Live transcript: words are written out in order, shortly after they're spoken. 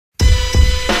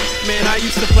Man, I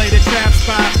used to play the trap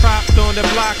spot, propped on the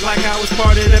block like I was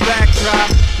part of the backdrop.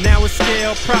 Now it's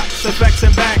scale, props, effects,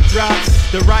 and backdrops.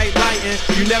 The right lighting,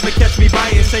 you never catch me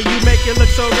biting. Say you make it look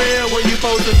so real when you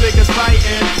pose the figures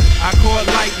fighting. I caught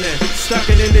lightning, stuck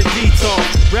it in the detour.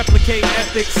 Replicate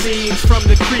epic scenes from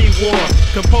the Creed War.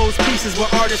 Compose pieces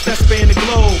with artists that span the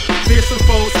globe. Fearsome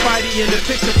foes, Spidey in the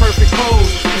picture perfect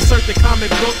pose. Insert the comic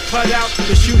book cutout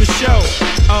to shoot a show.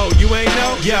 Oh, you ain't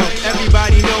know? Yo,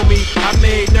 everybody know me. I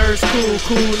made nerds cool,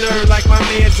 cool nerd like my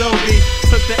man Zobi.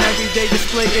 Took the everyday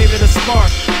display, gave it a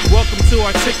spark. Welcome to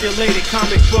articulated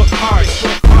comic book art.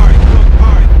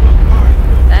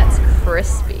 That's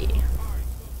crispy.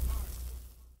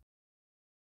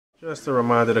 Just a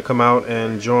reminder to come out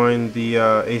and join the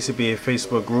A.C.B.A.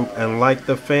 Facebook group and like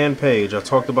the fan page. I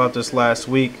talked about this last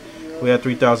week. We had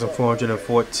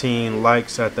 3,414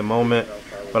 likes at the moment.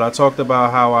 But I talked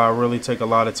about how I really take a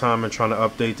lot of time in trying to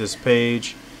update this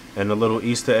page and the little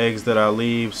Easter eggs that I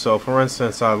leave. So for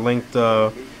instance, I linked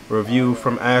a review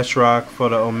from Ashrock for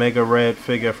the Omega Red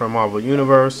figure from Marvel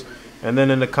Universe. And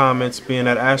then in the comments, being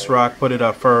that Ashrock put it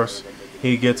up first,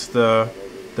 he gets the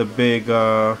big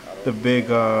part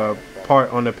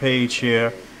on the page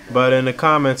here. But in the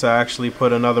comments, I actually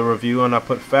put another review and I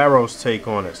put Pharaoh's take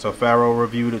on it. So Pharaoh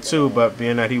reviewed it too, but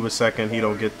being that he was second, he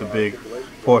don't get the big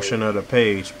portion of the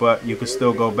page. But you can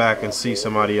still go back and see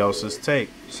somebody else's take.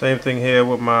 Same thing here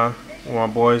with my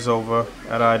boys over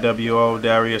at IWO,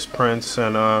 Darius Prince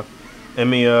and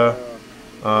Emia.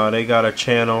 They got a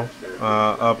channel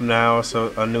up now. It's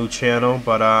a new channel,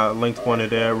 but I linked one of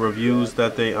their reviews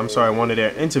that they, one of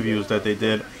their interviews that they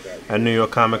did at New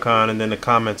York Comic Con, and then the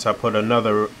comments I put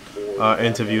another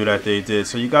interview that they did.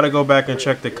 So you got to go back and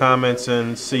check the comments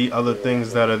and see other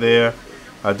things that are there.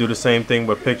 I do the same thing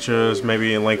with pictures,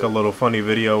 maybe link a little funny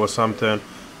video or something.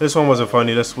 This one wasn't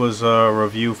funny. This was a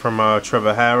review from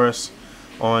Trevor Harris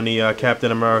on the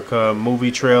Captain America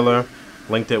movie trailer.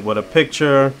 Linked it with a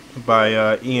picture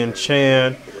by Ian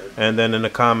Chan, and then in the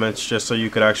comments, just so you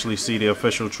could actually see the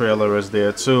official trailer, is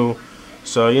there too.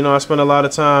 So, you know, I spent a lot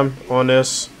of time on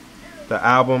this. The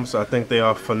albums, I think they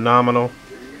are phenomenal.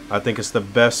 I think it's the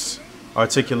best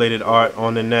articulated art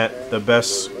on the net, the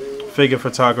best figure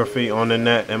photography on the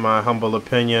net, in my humble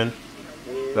opinion.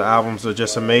 The albums are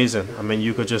just amazing. I mean,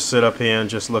 you could just sit up here and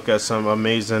just look at some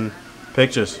amazing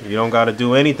pictures. You don't got to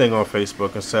do anything on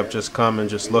Facebook except just come and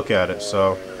just look at it.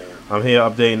 So I'm here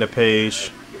updating the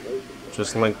page.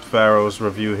 Just linked Pharaoh's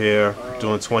review here,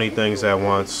 doing 20 things at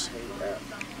once.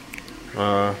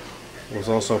 Was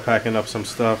also packing up some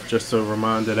stuff. Just a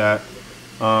reminder that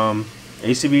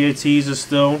A.C.B.A. tees are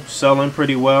still selling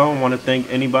pretty well. I want to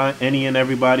thank any and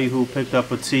everybody who picked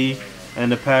up a tee in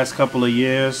the past couple of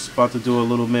years. About to do a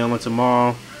little mailing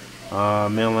tomorrow.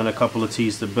 Mailing a couple of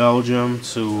tees to Belgium,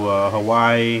 to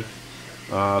Hawaii,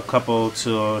 a couple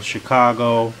to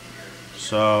Chicago.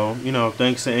 So, you know,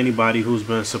 thanks to anybody who's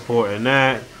been supporting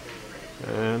that.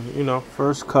 And, you know,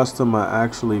 first custom I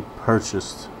actually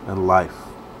purchased in life.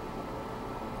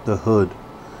 The Hood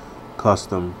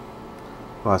custom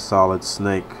by Solid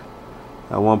Snake.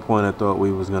 At one point I thought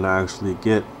we was going to actually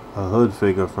get a Hood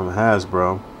figure from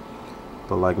Hasbro.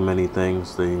 But like many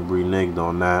things, they reneged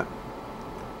on that.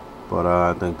 But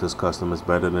I think this custom is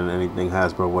better than anything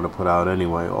Hasbro would have put out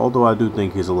anyway. Although I do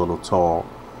think he's a little tall.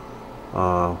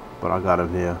 But I got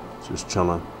him here, just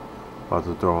chilling. About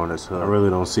to throw on his Hood. I really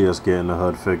don't see us getting a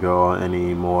Hood figure or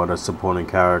any more of the supporting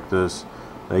characters.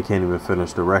 They can't even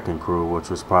finish the Wrecking Crew, which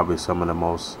was probably some of the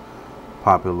most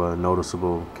popular,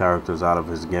 noticeable characters out of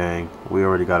his gang. We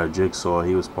already got a Jigsaw.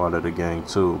 He was part of the gang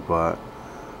too. But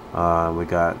we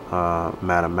got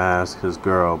Madam Mask, his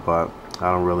girl. But I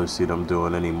don't really see them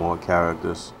doing any more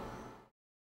characters.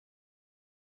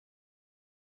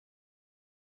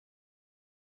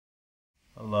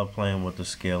 I love playing with the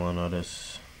scaling of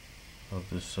this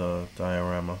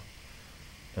diorama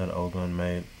that Ogun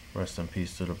made. Rest in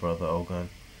peace to the brother Ogun.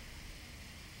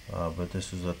 But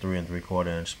this is a 3 3/4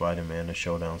 inch Spider-Man, the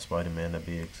Showdown Spider-Man to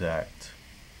be exact.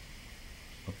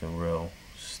 Looking real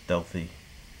stealthy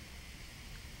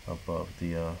above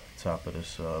the top of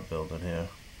this building here.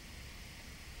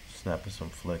 Snapping some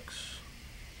flicks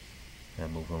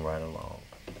and moving right along.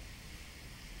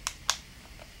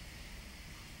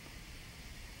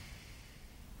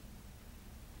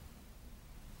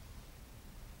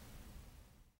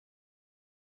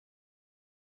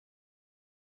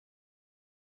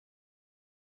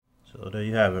 So there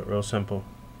you have it, real simple.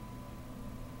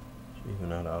 Just even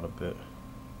that out a bit.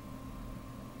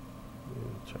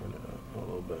 Turn it up a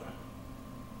little bit.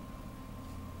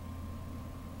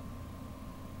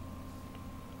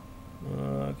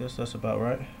 I guess that's about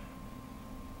right.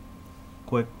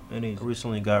 quick and easy. I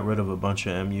recently got rid of a bunch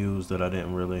of MUs that I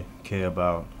didn't really care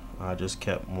about. I just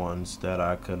kept ones that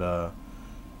I could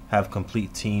have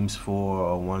complete teams for,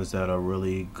 or ones that are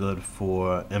really good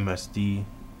for MSD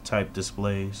type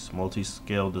displays,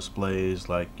 multi-scale displays,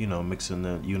 like, you know, mixing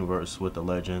the universe with the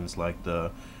legends, like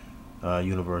the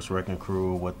Universe Wrecking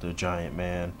Crew with the Giant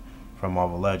Man from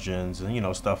Marvel Legends, and, you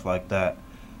know, stuff like that.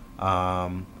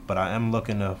 But I am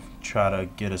looking to try to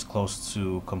get as close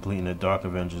to completing the Dark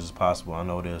Avengers as possible. I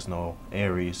know there's no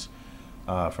Ares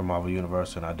from Marvel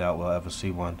Universe, and I doubt we'll ever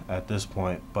see one at this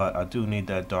point, but I do need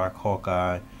that Dark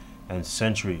Hawkeye and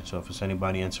Sentry. So if there's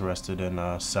anybody interested in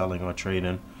selling or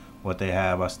trading what they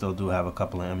have, I still do have a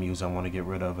couple of MUs I want to get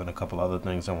rid of and a couple other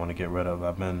things I want to get rid of.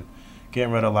 I've been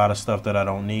getting rid of a lot of stuff that I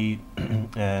don't need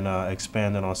and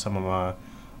expanding on some of my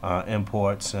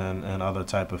imports and other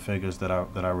type of figures that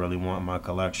I really want in my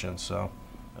collection. So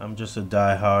I'm just a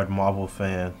die-hard Marvel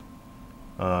fan,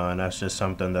 and that's just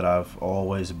something that I've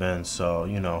always been. So,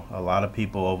 you know, a lot of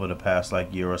people over the past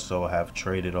like year or so have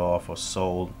traded off or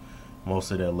sold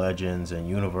most of their Legends and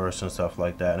Universe and stuff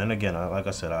like that. And again, like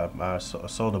I said, I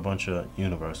sold a bunch of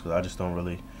Universe because I just don't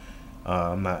really,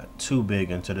 I'm not too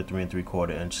big into the 3 3/4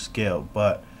 inch scale.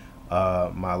 But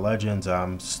my Legends,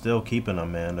 I'm still keeping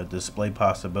them, man. The display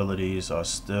possibilities are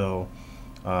still,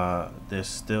 they're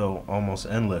still almost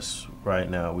endless right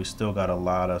now. We still got a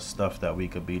lot of stuff that we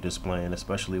could be displaying,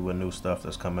 especially with new stuff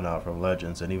that's coming out from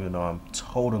Legends. And even though I'm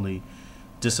totally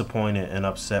disappointed and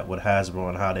upset with Hasbro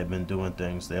and how they've been doing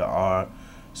things, there are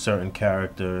certain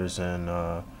characters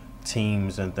and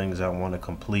teams and things I want to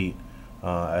complete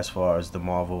as far as the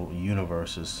Marvel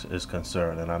Universe is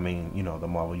concerned. And I mean, you know, the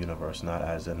Marvel Universe, not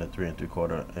as in the 3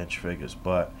 3/4 inch figures,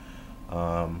 but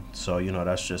so, you know,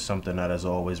 that's just something that has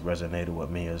always resonated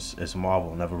with me is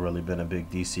Marvel. Never really been a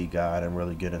big DC guy. I didn't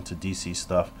really get into DC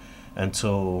stuff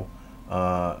until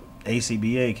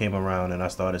A.C.B.A. came around, and I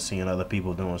started seeing other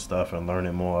people doing stuff and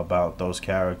learning more about those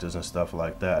characters and stuff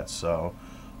like that. So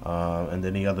and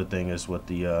then the other thing is with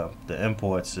the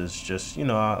imports is just, you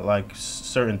know, I like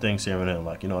certain things here and there,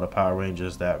 like, you know, the Power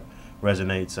Rangers, that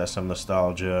resonates as some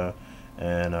nostalgia.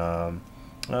 And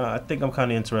I think I'm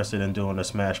kind of interested in doing the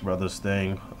Smash Brothers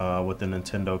thing with the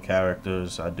Nintendo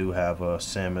characters. I do have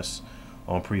Samus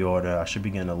on pre-order. I should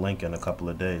be getting a link in a couple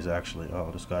of days, actually.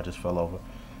 Oh, this guy just fell over.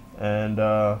 And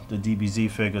the DBZ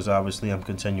figures, obviously, I'm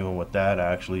continuing with that.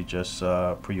 I actually just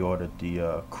pre-ordered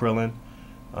the Krillin.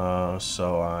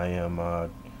 So I am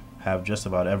have just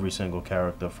about every single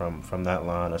character from that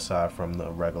line, aside from the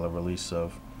regular release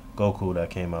of Goku that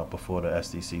came out before the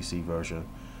SDCC version.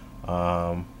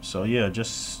 So yeah,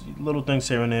 just little things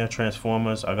here and there.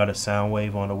 Transformers, I got a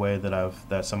Soundwave on the way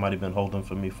that somebody been holding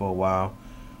for me for a while.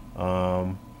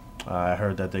 I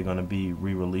heard that they're gonna be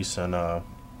re-releasing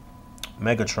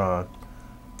Megatron,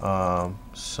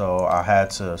 so I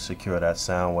had to secure that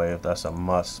Soundwave. That's a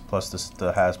must. Plus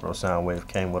the Hasbro Soundwave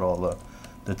came with all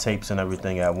the tapes and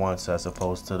everything at once, as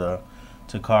opposed to the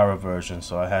Takara version,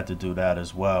 so I had to do that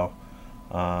as well.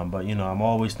 But, you know, I'm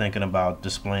always thinking about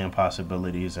displaying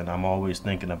possibilities, and I'm always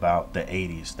thinking about the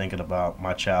 80s, thinking about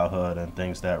my childhood and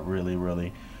things that really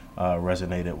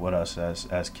resonated with us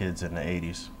as kids in the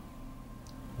 80s.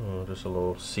 Oh, just a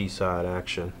little seaside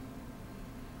action.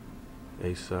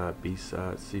 A-side,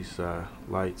 B-side, C-side,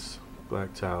 lights,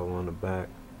 black towel on the back.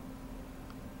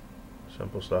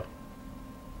 Simple stuff.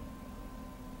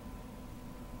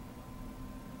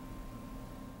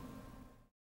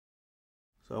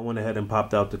 So I went ahead and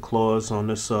popped out the claws on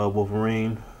this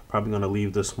Wolverine. Probably going to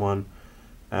leave this one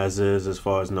as is, as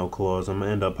far as no claws. I'm going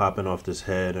to end up popping off this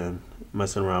head and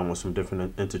messing around with some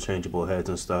different interchangeable heads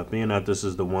and stuff. Being that this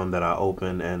is the one that I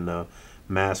opened and the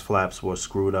mask flaps were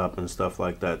screwed up and stuff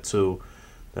like that too,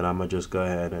 then I'm going to just go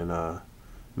ahead and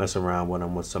mess around with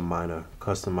them with some minor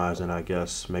customizing, I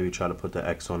guess. Maybe try to put the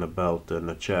X on the belt and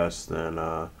the chest, and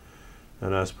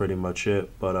that's pretty much it.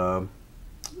 But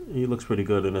he looks pretty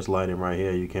good in this lighting right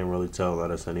here. You can't really tell that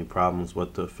there's any problems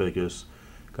with the figures.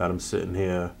 Got him sitting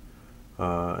here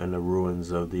in the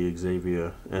ruins of the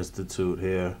Xavier Institute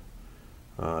here.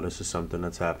 This is something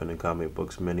that's happened in comic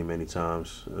books many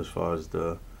times, as far as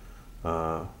the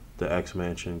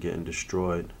X-Mansion getting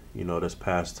destroyed. You know, this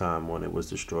past time when it was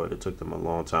destroyed, it took them a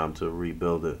long time to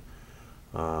rebuild it.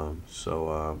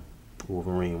 So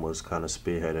Wolverine was kind of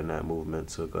spearheading that movement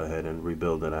to go ahead and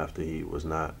rebuild it after he was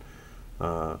not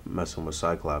messing with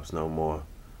Cyclops no more.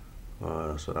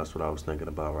 So that's what I was thinking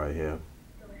about right here.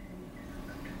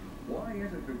 Why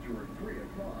is it that your 3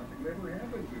 o'clock never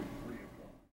happens at 3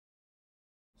 o'clock?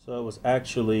 So it was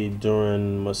actually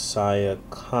during Messiah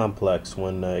Complex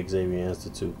when the Xavier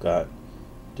Institute got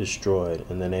destroyed,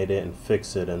 and then they didn't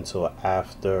fix it until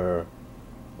after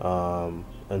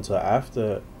until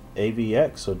after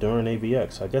AVX or during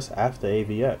AVX. I guess after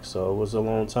AVX, so it was a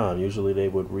long time. Usually they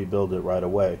would rebuild it right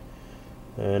away.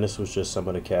 And this was just some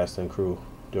of the cast and crew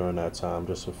during that time,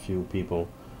 just a few people.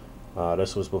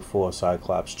 This was before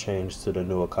Cyclops changed to the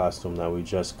newer costume that we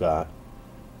just got.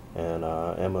 And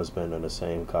Emma's been in the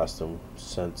same costume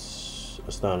since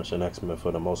Astonishing X-Men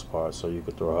for the most part, so you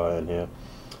could throw her in here.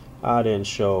 I didn't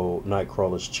show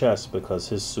Nightcrawler's chest because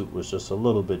his suit was just a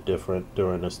little bit different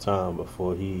during this time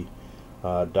before he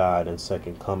died in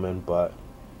Second Coming, but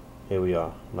here we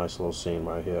are. Nice little scene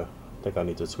right here. I think I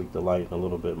need to tweak the light a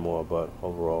little bit more, but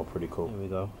overall pretty cool. There we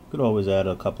go. Could always add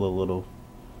a couple of little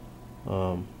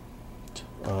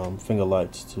finger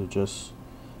lights to just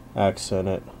accent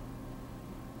it.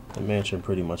 The mansion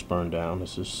pretty much burned down.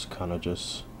 This is kind of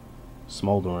just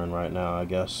smoldering right now, I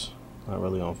guess. Not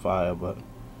really on fire, but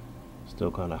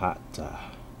still kind of hot.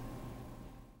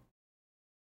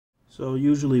 So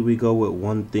usually we go with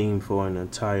one theme for an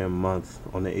entire month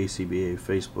on the A.C.B.A.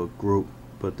 Facebook group,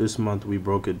 but this month we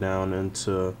broke it down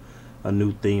into a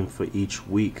new theme for each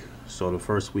week. So the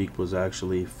first week was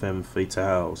actually Femme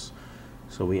Fatales.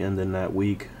 So we ended that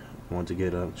week. I want to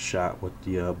get a shot with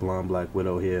the blonde Black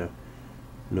Widow here.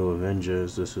 New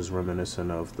Avengers. This is reminiscent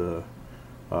of the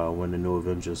when the New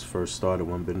Avengers first started,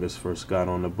 when Bendis first got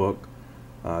on the book.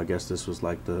 I guess this was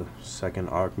like the second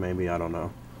arc, maybe, I don't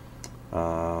know.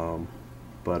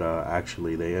 But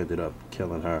actually they ended up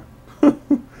killing her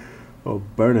or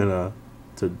burning her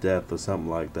to death or something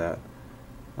like that.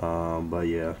 But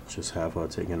yeah, just have her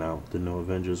taking out the New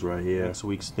Avengers right here. Next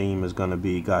week's theme is gonna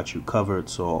be Got You Covered,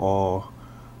 so all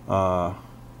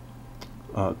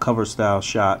cover style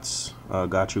shots.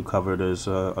 Got you covered is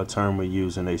a term we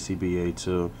use in A.C.B.A.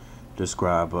 to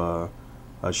describe a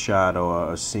shot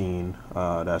or a scene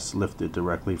that's lifted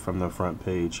directly from the front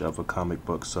page of a comic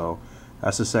book. So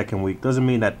that's the second week. Doesn't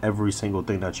mean that every single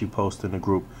thing that you post in the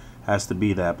group has to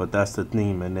be that, but that's the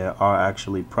theme, and there are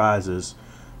actually prizes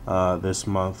this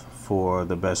month for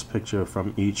the best picture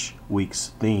from each week's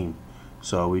theme.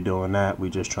 So we're doing that. We're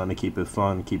just trying to keep it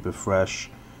fun, keep it fresh,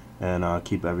 and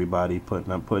keep everybody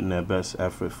putting their best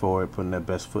effort forward, putting their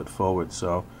best foot forward.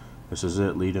 So this is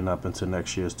it, leading up into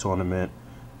next year's tournament.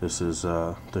 This is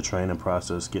the training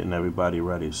process, getting everybody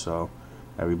ready. So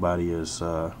everybody is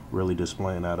really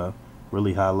displaying at a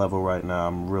really high level right now.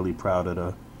 I'm really proud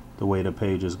of the way the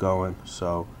page is going.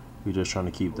 So we're just trying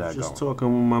to keep that going. Just talking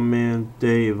with my man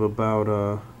Dave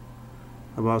about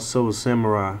Silver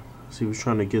Samurai. So he was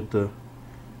trying to get the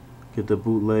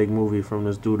bootleg movie from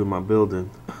this dude in my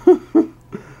building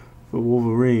for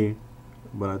Wolverine,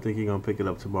 but I think he's gonna pick it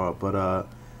up tomorrow. But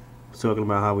talking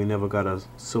about how we never got a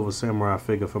Silver Samurai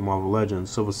figure for Marvel Legends.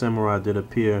 Silver Samurai did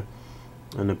appear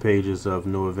in the pages of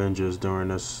New Avengers during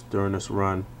this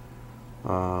run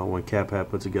when Cap had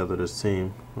put together this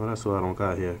team. Well, that's what I don't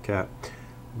got here, Cap.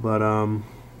 But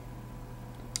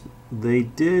they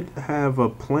did have a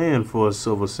plan for a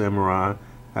Silver Samurai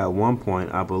at one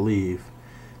point, I believe.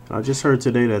 I just heard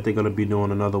today that they're going to be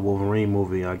doing another Wolverine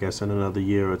movie, I guess in another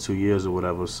year or 2 years or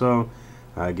whatever. So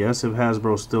I guess if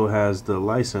Hasbro still has the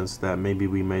license, that maybe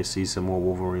we may see some more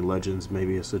Wolverine Legends.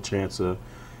 Maybe it's a chance of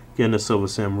getting a Silver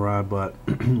Samurai. But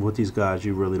with these guys,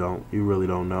 you really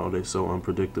don't know. They're so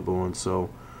unpredictable and so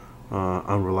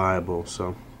unreliable.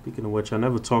 So speaking of which, I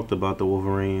never talked about the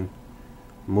Wolverine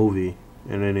movie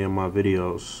in any of my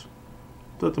videos.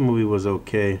 I thought the movie was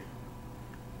okay,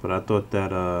 but I thought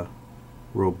that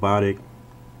robotic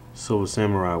Silver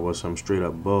Samurai was some straight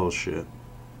up bullshit.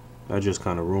 That just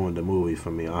kind of ruined the movie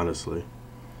for me, honestly.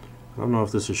 I don't know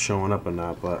if this is showing up or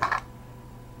not, but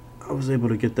I was able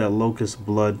to get that locust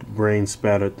blood brain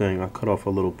spatter thing. I cut off a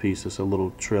little piece. It's a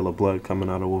little trail of blood coming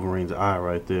out of Wolverine's eye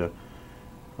right there.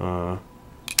 But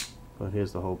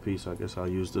here's the whole piece. I guess I'll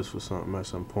use this for something at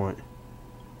some point.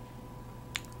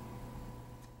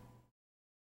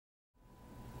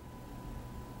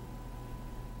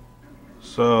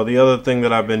 So the other thing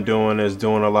that I've been doing is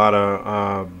doing a lot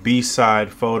of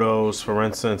B-side photos. For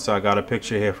instance, I got a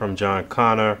picture here from John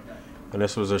Connor, and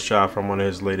this was a shot from one of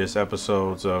his latest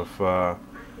episodes of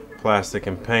Plastic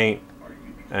and Paint.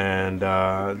 And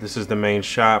this is the main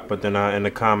shot, but then in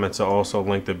the comments I also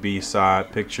linked a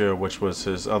B-side picture, which was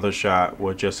his other shot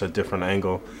with just a different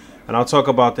angle. And I'll talk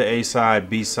about the A-side,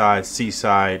 B-side,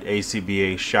 C-side,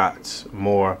 A.C.B.A. shots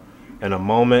more in a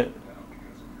moment.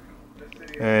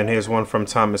 And here's one from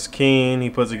Thomas Keane.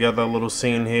 He put together a little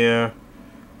scene here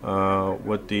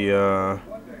with the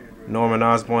Norman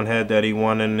Osborn head that he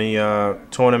won in the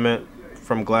tournament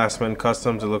from Glassman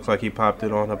Customs. It looks like he popped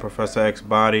it on a Professor X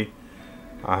body.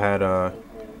 I had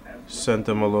sent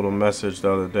him a little message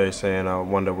the other day saying I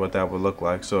wonder what that would look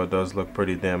like. So it does look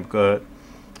pretty damn good.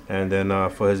 And then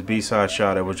for his B-side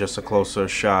shot, it was just a closer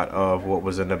shot of what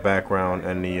was in the background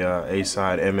and the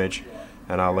A-side image,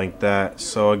 and I'll link that.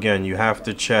 So again, you have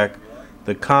to check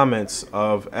the comments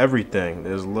of everything.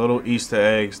 There's little Easter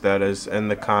eggs that is in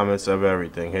the comments of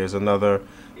everything. Here's another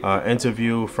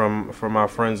interview from our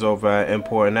friends over at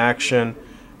Import in Action,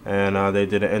 and they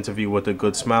did an interview with the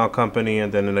Good Smile Company,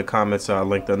 and then in the comments I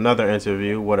linked another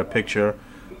interview with a picture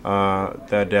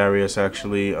that Darius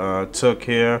actually took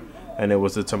here. And it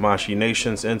was the Tamashii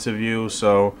Nations interview,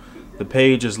 so the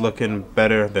page is looking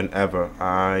better than ever.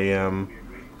 I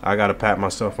gotta pat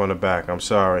myself on the back. I'm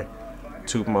sorry,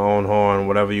 toot my own horn,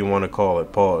 whatever you want to call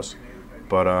it. Pause.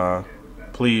 But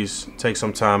please take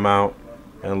some time out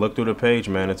and look through the page,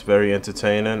 man. It's very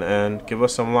entertaining, and give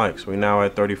us some likes. We now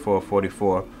at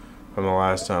 3444 from the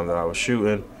last time that I was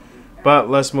shooting. But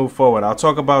let's move forward. I'll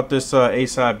talk about this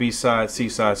A-side, B-side,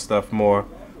 C-side stuff more.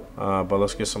 But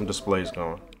let's get some displays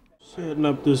going. Setting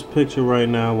up this picture right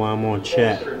now while I'm on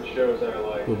chat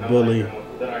with Billy,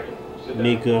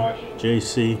 Nika,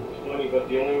 JC,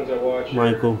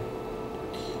 Michael.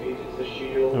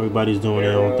 Everybody's doing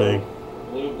their own thing.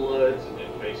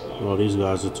 Oh, these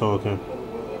guys are talking.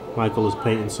 Michael is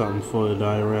painting something for the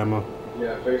diorama.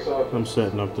 I'm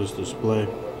setting up this display.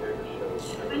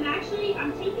 And actually,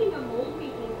 I'm taking a mold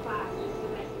making class.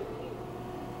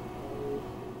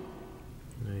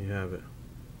 There you have it.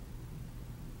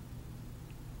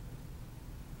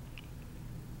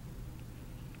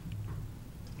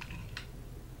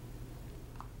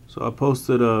 So I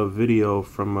posted a video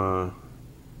from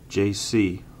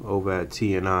JC over at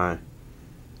TNI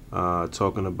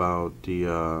talking about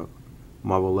the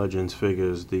Marvel Legends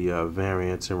figures, the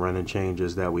variants and running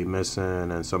changes that we missing,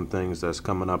 and some things that's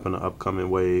coming up in the upcoming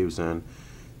waves. And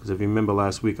because if you remember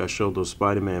last week, I showed those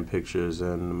Spider-Man pictures,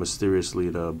 and mysteriously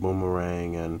the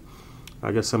Boomerang and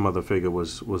I guess some other figure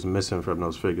was missing from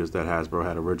those figures that Hasbro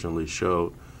had originally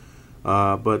showed.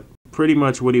 But pretty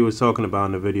much what he was talking about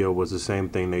in the video was the same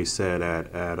thing they said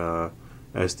at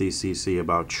SDCC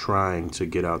about trying to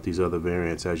get out these other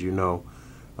variants. As you know,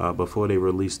 before they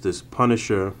released this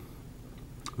Punisher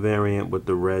variant with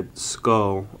the red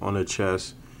skull on the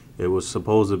chest, it was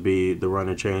supposed to be, the run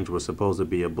and change was supposed to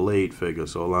be a Blade figure.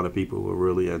 So a lot of people were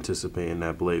really anticipating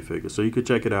that Blade figure. So you could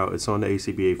check it out. It's on the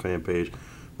A.C.B.A. fan page.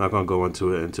 I'm not going to go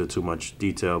into too much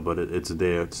detail, but it's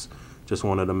there. It's just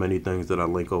one of the many things that I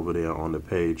link over there on the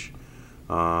page.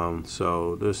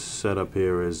 So this setup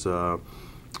here is I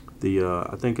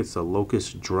think it's a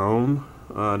Locust drone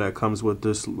that comes with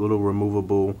this little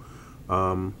removable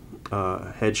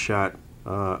headshot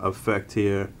effect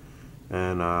here.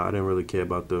 And I didn't really care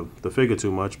about the figure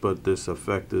too much, but this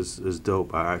effect is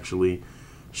dope. I actually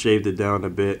shaved it down a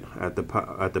bit at the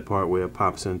part where it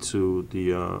pops into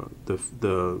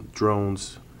the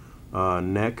drone's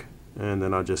neck, and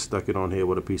then I just stuck it on here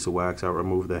with a piece of wax. I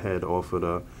removed the head off of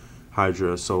the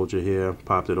Hydra soldier here,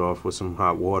 popped it off with some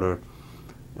hot water,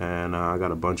 and I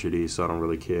got a bunch of these, so I don't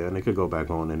really care. And it could go back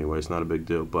on anyway, it's not a big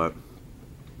deal.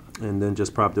 And then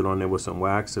just propped it on there with some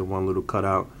wax and one little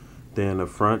cutout there in the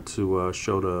front to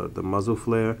show the muzzle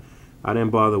flare. I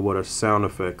didn't bother with a sound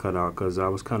effect cutout because I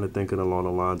was kind of thinking along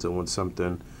the lines of when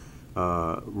something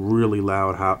really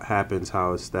loud happens,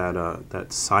 how it's that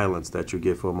silence that you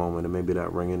get for a moment, and maybe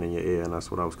that ringing in your ear, and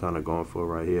that's what I was kind of going for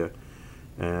right here.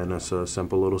 And it's a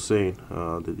simple little scene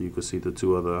that you can see the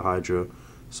two other Hydra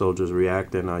soldiers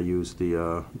reacting. I used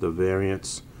the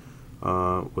variants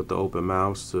with the open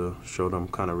mouths to show them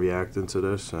kind of reacting to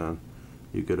this, and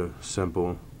you get a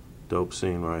simple, dope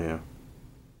scene right here.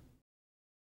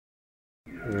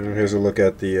 Here's a look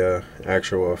at the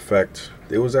actual effect.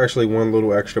 There was actually one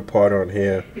little extra part on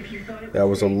here that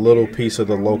was a little piece of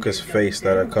the Locust face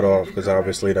that I cut off, because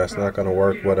obviously that's not going to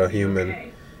work with a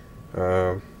human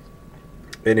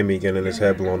enemy getting his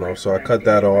head blown off. So I cut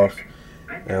that off,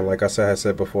 and like I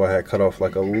said before, I had cut off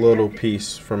like a little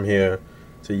piece from here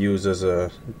to use as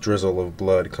a drizzle of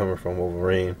blood coming from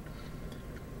Wolverine.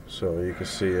 So you can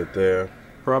see it there.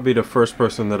 Probably the first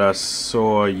person that I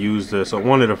saw use this, or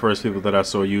one of the first people that I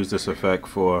saw use this effect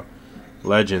for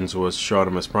Legends was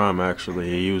Shartimus Prime.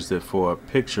 Actually, he used it for a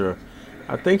picture.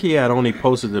 I think he had only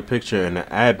posted the picture in the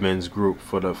admins group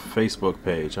for the Facebook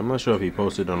page. I'm not sure if he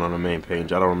posted it on the main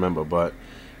page, I don't remember, but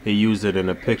he used it in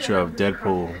a picture of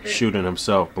Deadpool shooting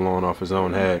himself, blowing off his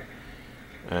own head.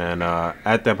 And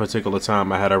at that particular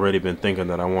time, I had already been thinking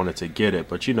that I wanted to get it,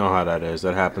 but you know how that is.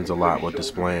 That happens a lot with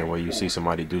displaying, where you see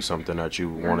somebody do something that you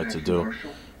wanted to do.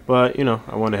 But, you know,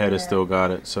 I went ahead and still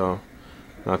got it, so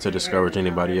not to discourage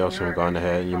anybody else from going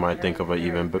ahead. You might think of an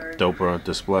even doper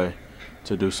display.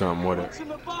 to do something with it.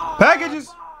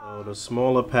 Packages! So the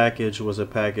smaller package was a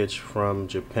package from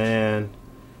Japan.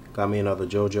 Got me another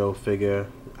JoJo figure,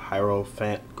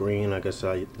 Hierophant Green. I guess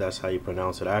that's how you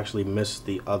pronounce it. I actually missed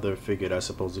the other figure that's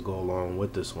supposed to go along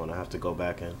with this one. I have to go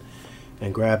back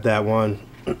and grab that one.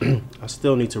 I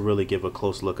still need to really give a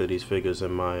close look at these figures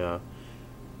in my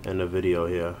in the video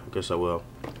here. I guess I will.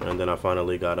 And then I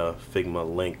finally got a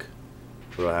Figma Link.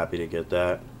 Real happy to get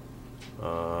that.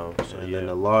 And then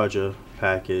the larger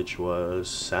package was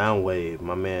Soundwave.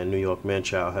 My man New York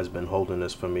Manchild has been holding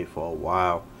this for me for a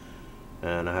while,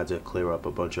 and I had to clear up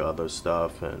a bunch of other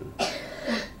stuff and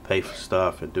pay for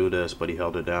stuff and do this, but he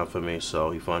held it down for me,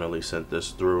 so he finally sent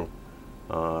this through.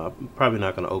 I'm probably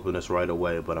not going to open this right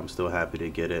away, but I'm still happy to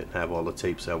get it, have all the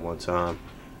tapes at one time.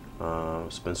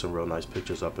 Spent some real nice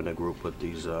pictures up in the group with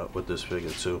these with this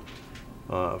figure too,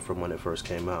 from when it first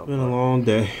came out. Been a long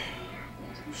day.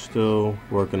 Still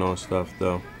working on stuff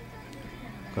though.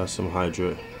 Got some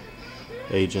Hydra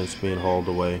agents being hauled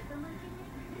away.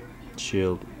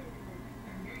 Shield.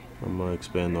 I'm gonna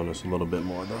expand on this a little bit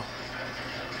more though.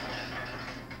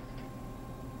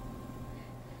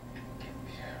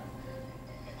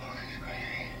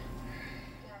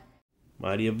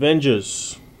 Mighty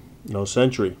Avengers. No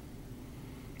Sentry.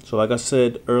 So like I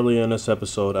said earlier in this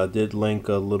episode, I did link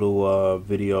a little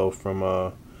video from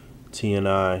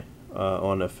TNI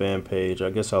on the fan page. I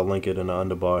guess I'll link it in the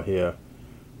underbar here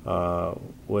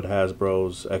with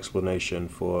Hasbro's explanation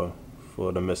for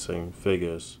the missing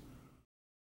figures.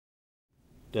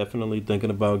 Definitely thinking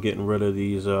about getting rid of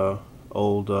these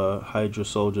old Hydra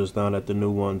soldiers now that the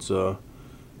new ones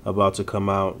about to come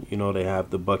out. You know, they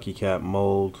have the Bucky Cap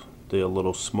mold. They're a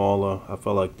little smaller. I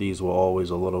felt like these were always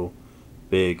a little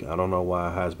big. I don't know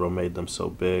why Hasbro made them so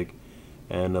big.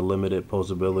 And the limited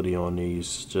posability on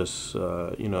these just,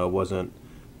 you know, it wasn't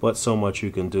but so much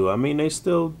you can do. I mean, they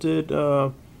still did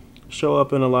show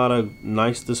up in a lot of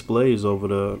nice displays over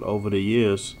the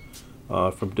years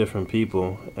from different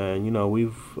people. And, you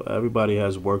know, everybody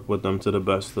has worked with them to the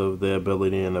best of their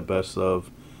ability and the best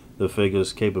of the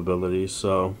figure's capabilities.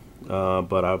 So,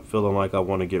 but I'm feeling like I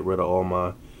want to get rid of all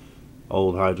my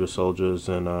old Hydra soldiers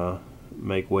and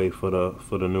make way for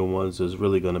the new ones. There's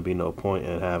really going to be no point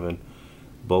in having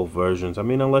both versions. I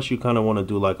mean, unless you kind of want to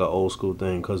do like an old school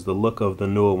thing, because the look of the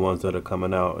newer ones that are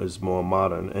coming out is more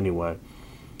modern anyway.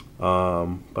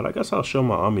 But I guess I'll show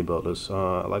my army builders.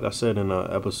 Like I said in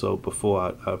an episode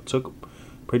before, I took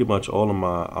pretty much all of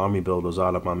my army builders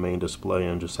out of my main display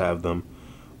and just have them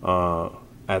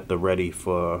at the ready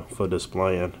for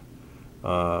displaying.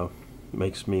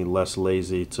 Makes me less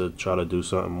lazy to try to do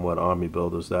something with army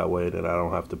builders that way, that I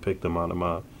don't have to pick them out of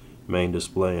my main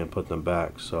display and put them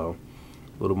back. So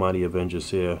little Mighty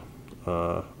Avengers here,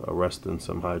 arresting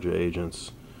some Hydra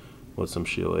agents with some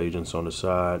shield agents on the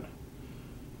side,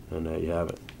 and there you have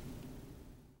it.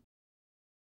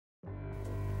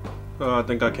 I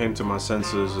think I came to my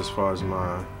senses as far as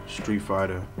my Street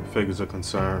Fighter figures are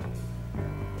concerned.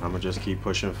 I'm gonna just keep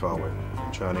pushing forward,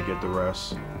 trying to get the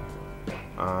rest.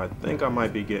 I think I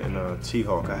might be getting a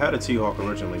T-Hawk. I had a T-Hawk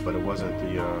originally, but it wasn't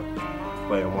the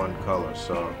Player 1 color,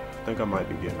 so I think I might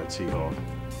be getting a T-Hawk.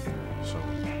 So.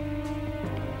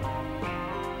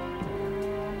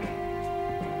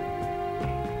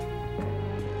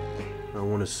 I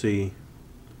want to see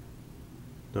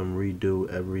them redo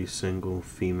every single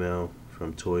female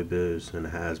from Toy Biz and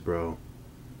Hasbro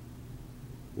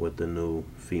with the new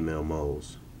female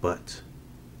molds, but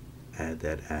add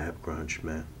that ab crunch,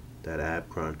 man. That ab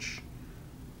crunch.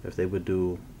 If they would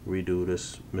redo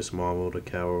this Miss Marvel to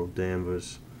Carol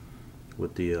Danvers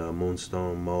with the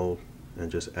Moonstone mold and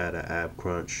just add an ab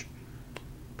crunch,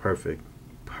 perfect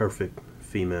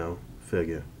female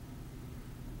figure.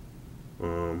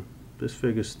 This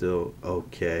figure's still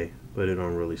okay, but it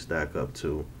don't really stack up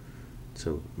to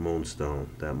Moonstone.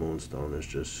 That Moonstone is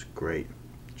just great.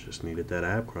 Just needed that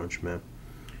ab crunch, man.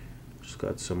 Just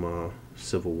got some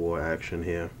Civil War action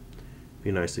here.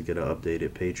 Be nice to get an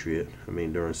updated Patriot. I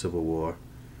mean, during Civil War,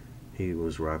 he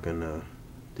was rocking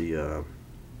the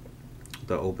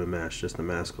open mask, just the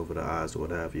mask over the eyes or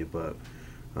what have you. But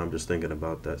I'm just thinking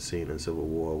about that scene in Civil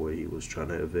War where he was trying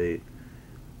to evade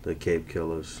the Cape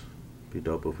Killers. Be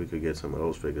dope if we could get some of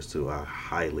those figures too. I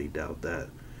highly doubt that,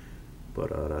 but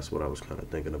that's what I was kind of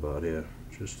thinking about here.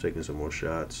 Just taking some more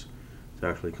shots. It's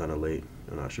actually kind of late,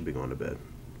 and I should be going to bed.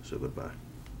 So goodbye.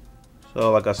 So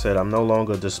like I said, I'm no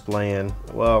longer displaying,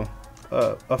 well,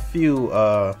 a few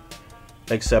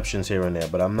exceptions here and there,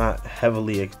 but I'm not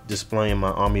heavily displaying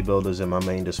my army builders in my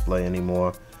main display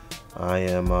anymore. I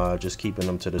am just keeping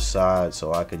them to the side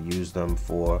so I could use them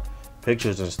for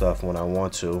pictures and stuff when I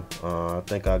want to. I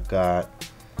think I got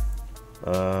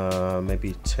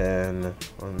Maybe 10,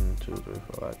 1, 2, 3,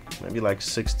 4, maybe like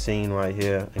 16 right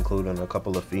here, including a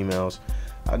couple of females.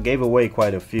 I gave away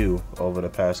quite a few over the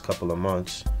past couple of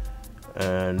months,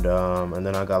 and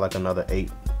then I got like another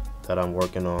 8 that I'm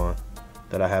working on,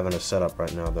 that I have in a setup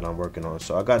right now that I'm working on.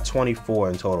 So I got 24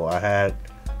 in total. I had,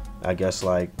 I guess,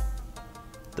 like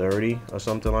 30 or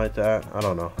something like that. I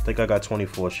don't know. I think I got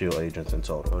 24 shield agents in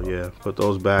total. Oh yeah, put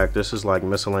those back. This is like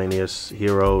miscellaneous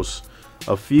heroes.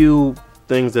 A few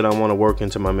things that I want to work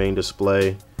into my main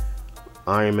display.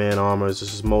 Iron Man armors.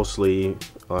 This is mostly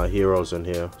heroes in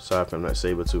here, aside from that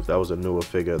Sabretooth. That was a newer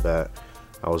figure that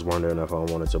I was wondering if I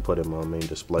wanted to put in my main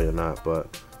display or not,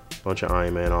 but a bunch of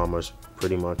Iron Man armors.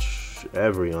 Pretty much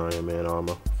every Iron Man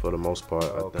armor for the most part.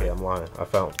 Okay, I'm lying. I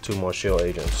found 2 more shield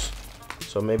agents.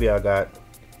 So maybe I got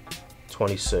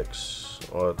 26,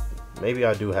 or maybe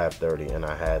I do have 30 and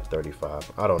I had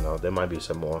 35. I don't know. There might be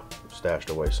some more stashed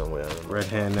away somewhere. Red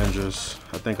Hand Ninjas.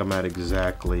 I think I'm at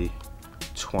exactly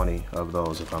 20 of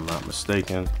those, if I'm not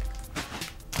mistaken.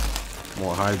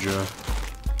 More Hydra.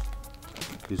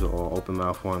 These are all open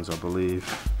mouth ones, I believe.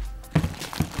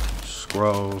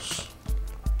 Scrolls.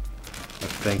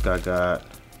 I think I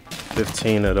got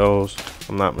 15 of those, if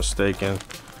I'm not mistaken.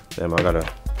 Damn, I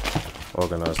gotta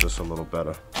organize this a little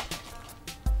better.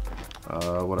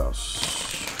 What else?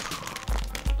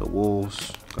 The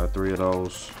Wolves. Got 3 of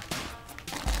those.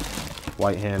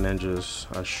 White Hand Ninjas.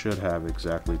 I should have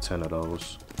exactly 10 of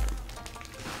those.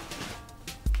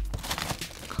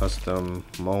 Custom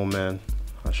Mole Men.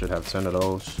 I should have 10 of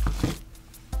those.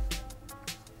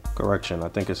 Correction, I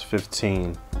think it's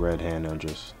 15 Red Hand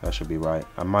Ninjas. That should be right.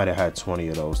 I might have had 20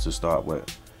 of those to start with,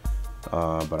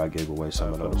 but I gave away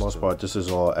some of those. For the most part, this is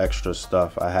all extra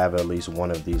stuff. I have at least one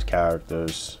of these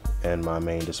characters in my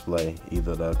main display,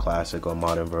 either the classic or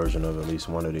modern version of at least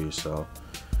one of these. So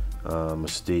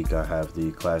Mystique, I have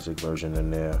the classic version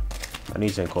in there. I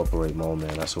need to incorporate Mole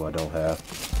Man. That's who I don't have.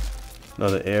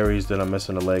 Another Ares that I'm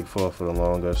missing a leg for the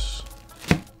longest,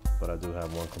 but I do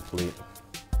have one complete.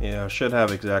 Yeah, I should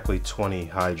have exactly 20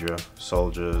 Hydra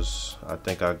soldiers. I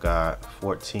think I got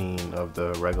 14 of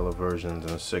the regular versions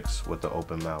and 6 with the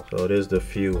open mouth. So it is the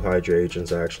few Hydra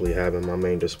agents I actually have in my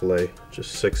main display.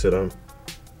 Just 6 of them.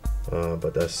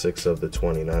 But that's 6 of the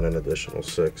 20, not an additional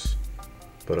 6.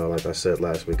 But like I said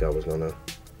last week, I was gonna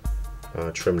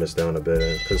trim this down a bit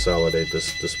and consolidate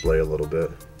this display a little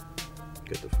bit.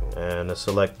 Get the phone. And the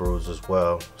select brews as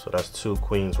well. So that's 2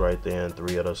 queens right there and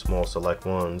 3 of the small select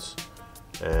ones.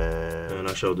 And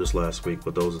I showed this last week,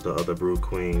 but those are the other brood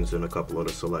queens and a couple of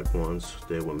the select ones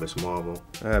there with Miss Marvel.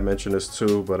 I had mentioned this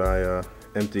too, but I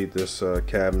emptied this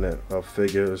cabinet of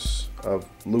figures, of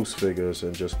loose figures,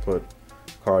 and just put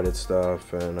carded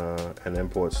stuff and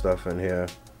import stuff in here.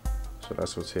 So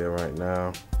that's what's here right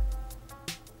now.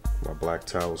 My black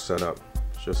towel setup.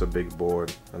 It's just a big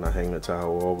board, and I hang the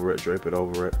towel over it, drape it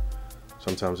over it.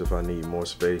 Sometimes if I need more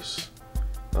space,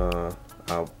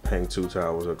 I'll hang 2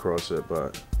 towels across it,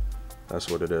 but that's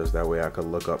what it is. That way I could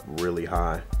look up really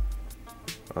high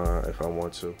if I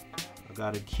want to. I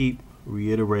gotta keep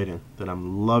reiterating that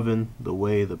I'm loving the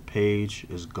way the page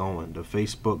is going. The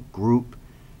Facebook group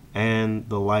and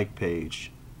the like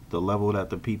page. The level that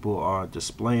the people are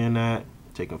displaying at,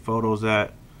 taking photos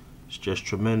at, it's just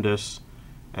tremendous.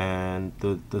 And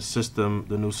the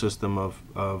new system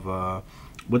of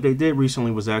what they did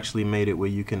recently was actually made it where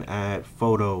you can add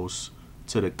photos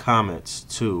to the comments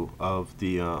too of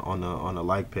the on the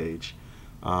like page.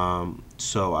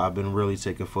 So I've been really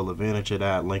taking full advantage of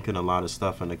that, linking a lot of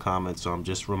stuff in the comments. So I'm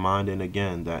just reminding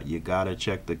again that you gotta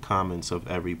check the comments of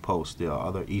every post. There are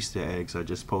other Easter eggs. I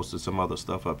just posted some other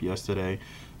stuff up yesterday,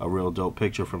 a real dope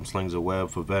picture from Slings of Web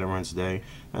for Veterans Day,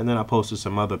 and then I posted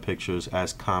some other pictures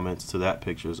as comments to that,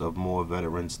 pictures of more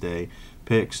Veterans Day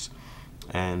pics.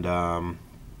 And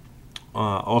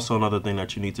also another thing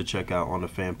that you need to check out on the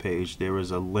fan page, there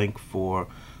is a link for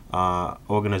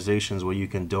organizations where you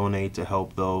can donate to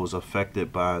help those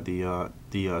affected by the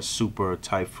super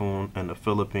typhoon in the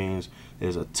Philippines.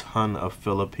 There's a ton of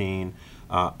Philippine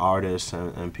artists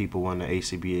and people in the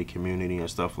A.C.B.A community and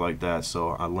stuff like that. So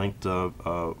I linked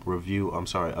a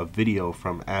video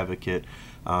from Advocate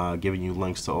giving you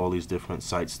links to all these different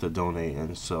sites to donate.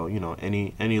 And so, you know,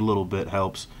 any little bit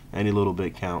helps, any little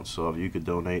bit counts. So if you could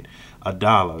donate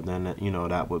 $1, then, you know,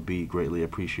 that would be greatly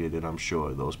appreciated. I'm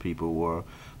sure those people were,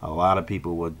 a lot of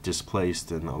people were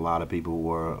displaced and a lot of people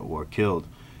were killed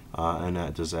in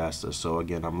that disaster. So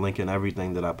again, I'm linking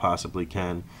everything that I possibly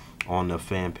can on the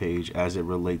fan page as it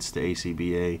relates to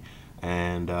A.C.B.A.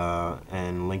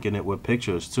 and linking it with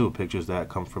pictures too, pictures that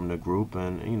come from the group,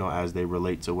 and you know, as they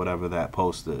relate to whatever that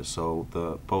post is. So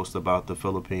the post about the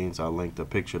Philippines, I linked a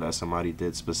picture that somebody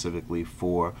did specifically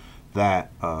for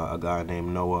that, a guy named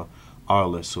Noah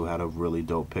Arliss, who had a really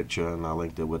dope picture, and I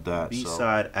linked it with that.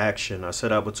 B-side action. I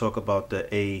said I would talk about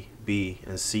the A, B,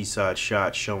 and C side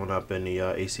shots showing up in the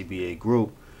A.C.B.A.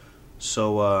 group.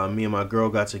 So me and my girl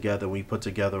got together. We put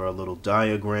together a little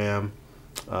diagram,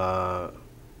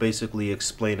 basically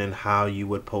explaining how you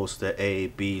would post the A,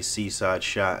 B, C side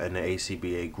shot in the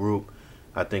A.C.B.A. group.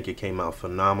 I think it came out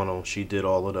phenomenal. She did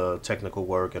all of the technical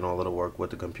work and all of the work with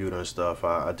the computer and stuff.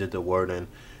 I did the wording,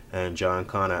 and John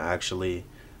Connor actually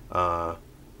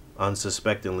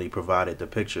unsuspectingly provided the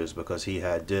pictures because he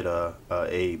had did a,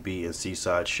 B, and C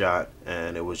side shot,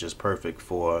 and it was just perfect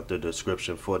for the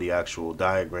description for the actual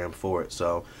diagram for it.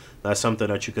 So that's something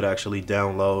that you could actually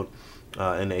download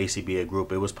in the A.C.B.A.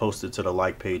 group. It was posted to the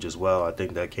like page as well. I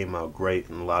think that came out great,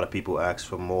 and a lot of people asked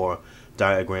for more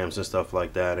diagrams and stuff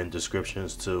like that and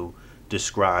descriptions to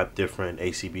describe different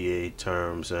A.C.B.A.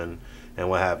 terms and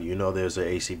what have you. You know, there's an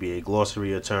A.C.B.A.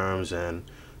 glossary of terms, and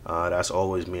that's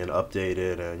always being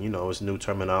updated, and you know, it's new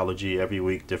terminology every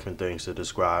week, different things to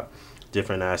describe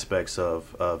different aspects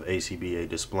of A.C.B.A.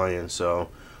 displaying. So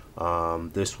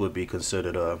this would be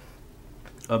considered a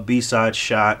B-side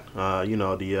shot. You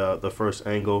know, the first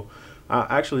angle.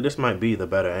 Actually, this might be the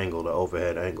better angle, the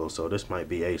overhead angle. So this might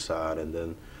be A-side, and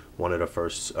then one of the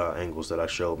first angles that I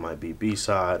showed might be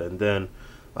B-side, and then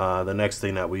the next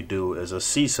thing that we do is a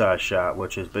C-side shot,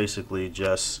 which is basically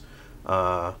just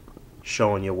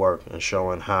showing your work and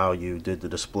showing how you did the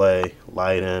display,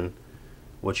 lighting,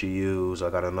 what you use. I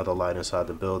got another light inside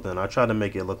the building. I tried to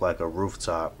make it look like a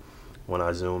rooftop when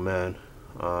I zoom in,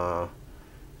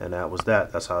 and that was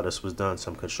that. That's how this was done.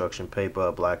 Some construction paper,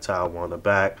 a black towel on the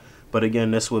back. But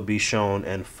again, this would be shown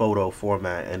in photo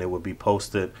format, and it would be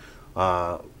posted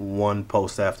one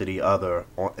post after the other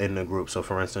in the group. So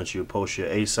for instance, you would post your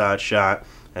A-side shot,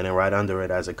 and then right under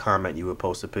it as a comment you would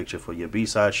post a picture for your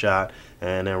B-side shot,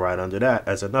 and then right under that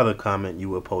as another comment you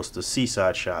would post the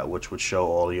C-side shot, which would show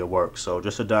all of your work. So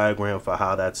just a diagram for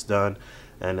how that's done,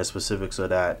 and the specifics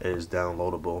of that is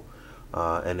downloadable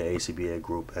in the A.C.B.A.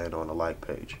 group and on the like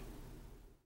page.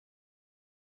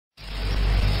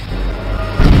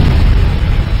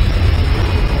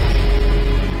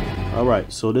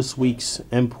 Alright, so this week's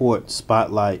import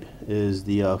spotlight is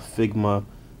the Figma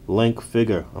Link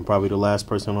figure. I'm probably the last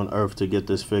person on earth to get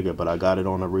this figure, but I got it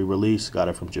on a re-release, got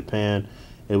it from Japan.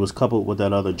 It was coupled with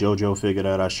that other JoJo figure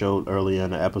that I showed earlier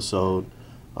in the episode.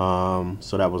 So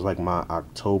that was like my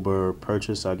October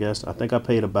purchase, I guess. I think I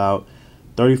paid about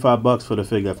 35 bucks for the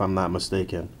figure, if I'm not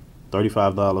mistaken.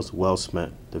 $35 well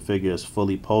spent. The figure is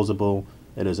fully posable.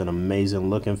 It is an amazing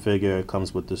looking figure. It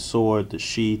comes with the sword, the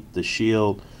sheath, the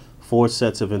shield, 4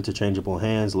 sets of interchangeable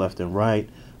hands left and right.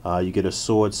 You get a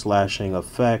sword slashing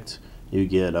effect. You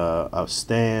get a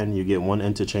stand. You get one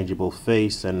interchangeable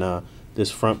face, and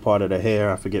this front part of the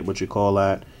hair, I forget what you call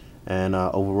that. And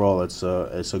overall, it's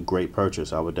a great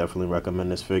purchase. I would definitely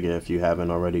recommend this figure if you haven't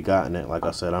already gotten it. Like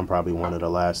I said, I'm probably one of the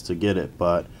last to get it,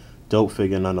 but dope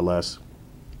figure nonetheless.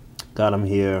 Got him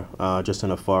here just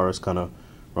in a forest, kind of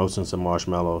roasting some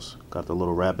marshmallows. Got the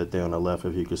little rabbit there on the left,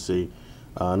 if you can see.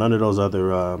 None of those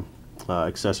other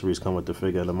accessories come with the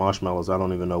figure. The marshmallows, I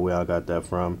don't even know where I got that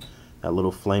from. That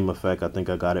little flame effect, I think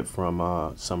I got it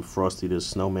from some Frosty the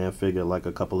Snowman figure like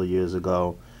a couple of years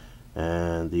ago.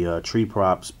 And the tree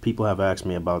props, people have asked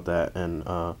me about that, and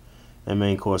in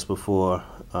main course before.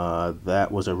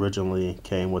 That was originally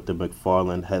came with the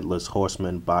McFarlane Headless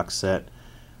Horseman box set.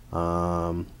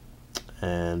 And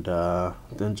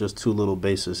then just 2 little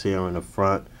bases here in the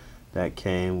front that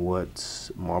came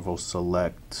with Marvel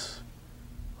Select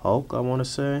Hulk, I want to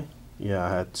say. Yeah, I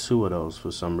had 2 of those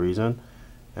for some reason,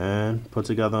 and put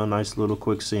together a nice little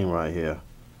quick scene right here.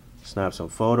 Snap some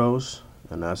photos,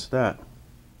 and that's that.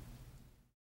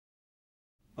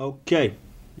 Okay,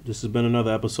 this has been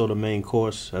another episode of Main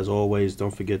Course. As always,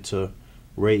 don't forget to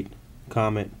rate,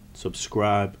 comment,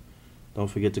 subscribe. Don't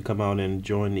forget to come out and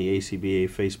join the A.C.B.A.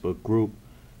 Facebook group.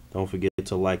 Don't forget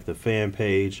to like the fan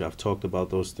page. I've talked about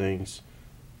those things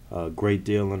a great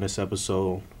deal in this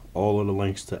episode. All of the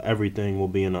links to everything will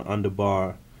be in the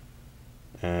underbar.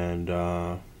 And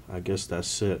I guess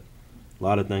that's it. A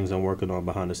lot of things I'm working on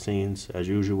behind the scenes, as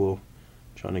usual.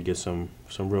 Trying to get some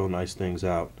real nice things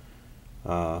out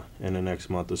in the next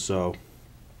month or so.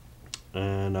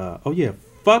 And, oh yeah,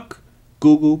 fuck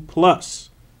Google Plus.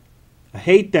 I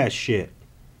hate that shit.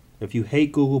 If you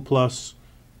hate Google Plus,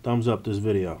 thumbs up this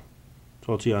video.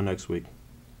 Talk to y'all next week.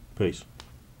 Peace.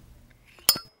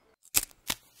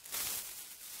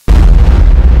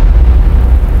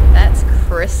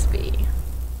 crispy.